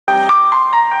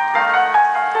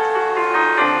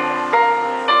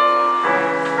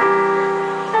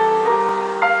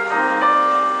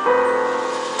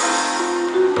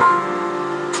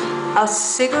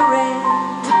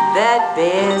cigarette that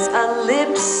bears a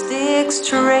lipstick's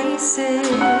traces,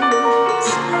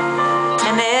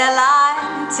 an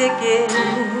airline ticket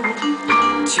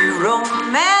to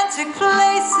romantic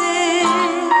places,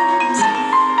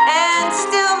 and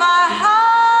still my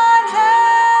heart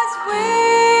has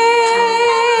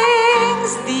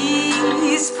wings.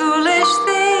 These foolish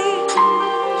things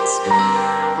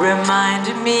remind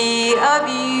me of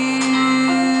you.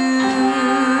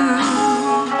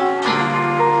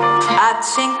 A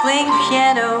tinkling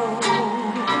piano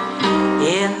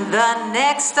in the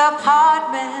next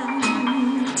apartment,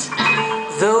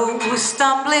 those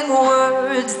stumbling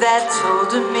words that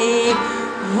told me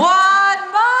what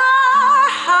my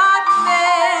heart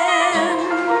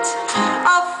meant,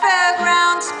 a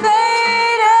fairground's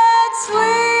faded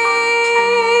swings.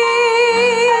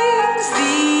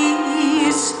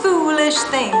 These foolish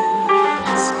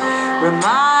things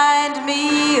remind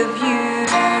me of you.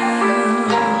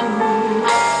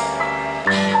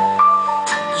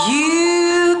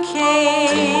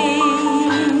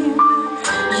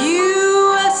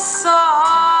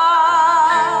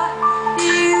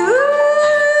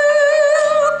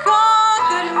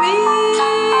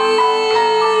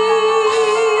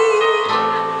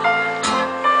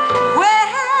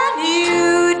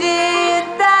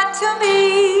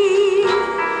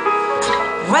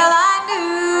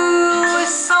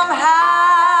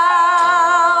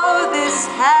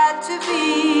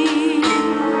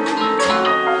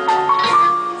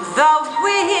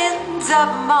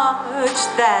 Of March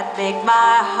that make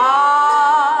my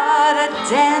heart a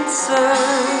dancer,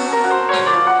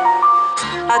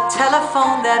 a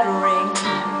telephone that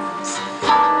rings,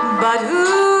 but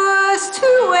who's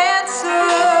to answer?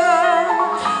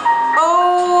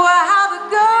 Oh, how the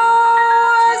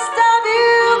ghost of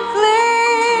you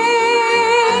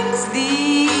clings.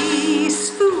 These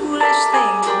foolish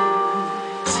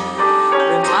things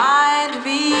remind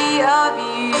me of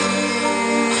you.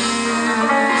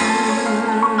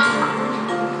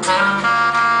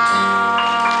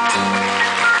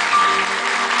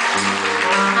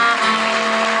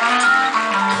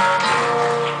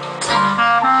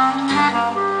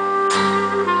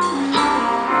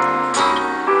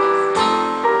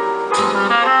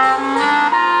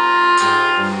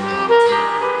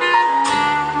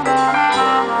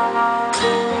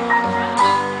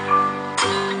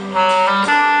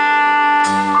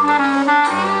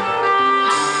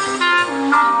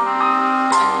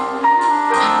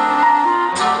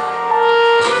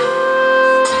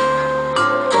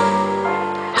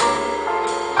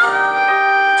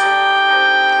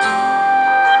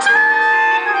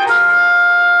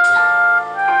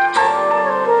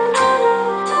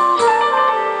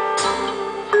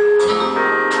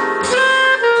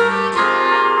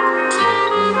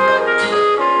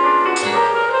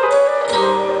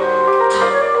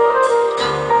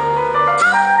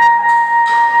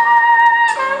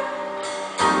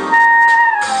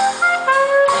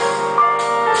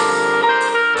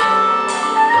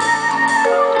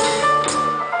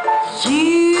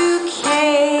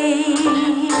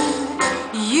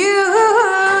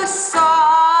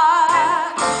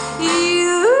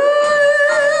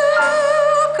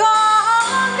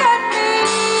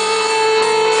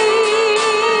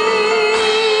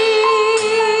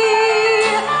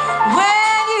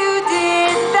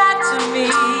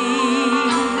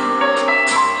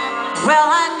 Well,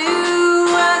 I knew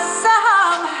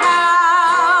somehow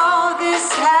this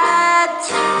had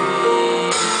to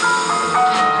be.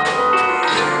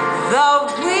 The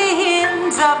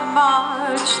winds of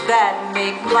March that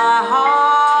make my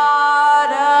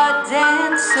heart a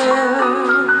dancer,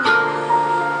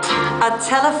 a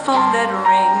telephone that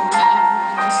rings,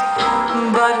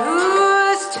 but who